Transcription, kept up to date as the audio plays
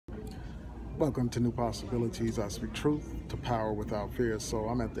Welcome to New Possibilities. I speak truth to power without fear. So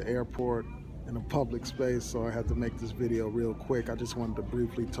I'm at the airport in a public space, so I had to make this video real quick. I just wanted to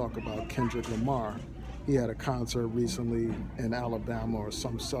briefly talk about Kendrick Lamar. He had a concert recently in Alabama or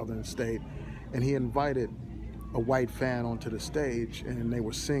some southern state, and he invited a white fan onto the stage, and they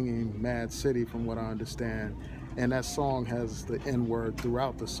were singing Mad City from what I understand, and that song has the N-word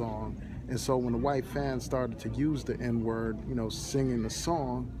throughout the song. And so when the white fan started to use the N-word, singing the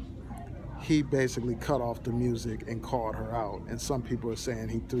song, he basically cut off the music and called her out. And some people are saying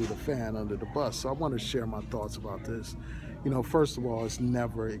he threw the fan under the bus. So I want to share my thoughts about this. First of all, it's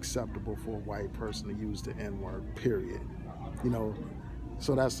never acceptable for a white person to use the N-word, period.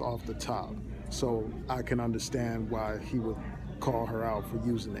 So that's off the top. So I can understand why he would call her out for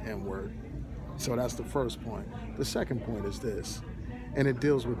using the N-word. So that's the first point. The second point is this, and it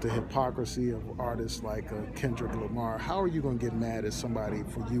deals with the hypocrisy of artists like Kendrick Lamar. How are you going to get mad at somebody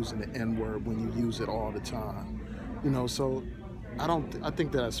for using the N-word when you use it all the time? So I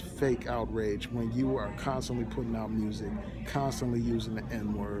think that's fake outrage when you are constantly putting out music, constantly using the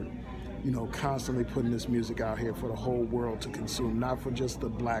N-word, constantly putting this music out here for the whole world to consume, not for just the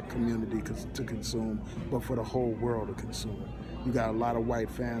black community to consume, but for the whole world to consume. You got a lot of white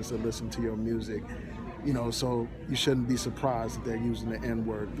fans that listen to your music. So you shouldn't be surprised that they're using the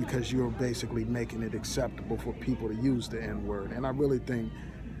N-word, because you're basically making it acceptable for people to use the N-word. And I really think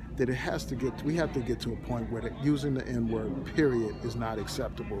that we have to get to a point where using the N-word, period, is not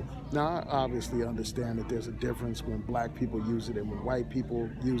acceptable. Now, I obviously understand that there's a difference when black people use it and when white people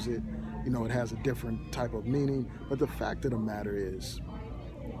use it. It has a different type of meaning. But the fact of the matter is,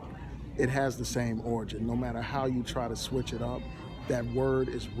 it has the same origin. No matter how you try to switch it up, that word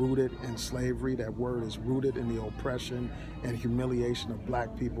is rooted in slavery. That word is rooted in the oppression and humiliation of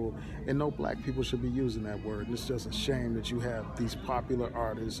black people. And no black people should be using that word. And it's just a shame that you have these popular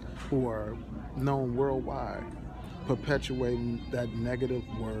artists who are known worldwide perpetuating that negative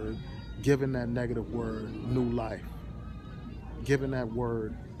word, giving that negative word new life, giving that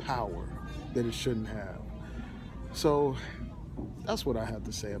word power that it shouldn't have. So that's what I have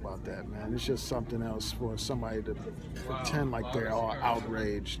to say about that, man. It's just something else for somebody to pretend like they're all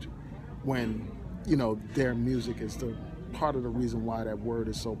outraged when, their music is the part of the reason why that word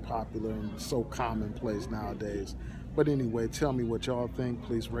is so popular and so commonplace nowadays. But anyway, tell me what y'all think.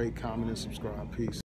 Please rate, comment, and subscribe. Peace.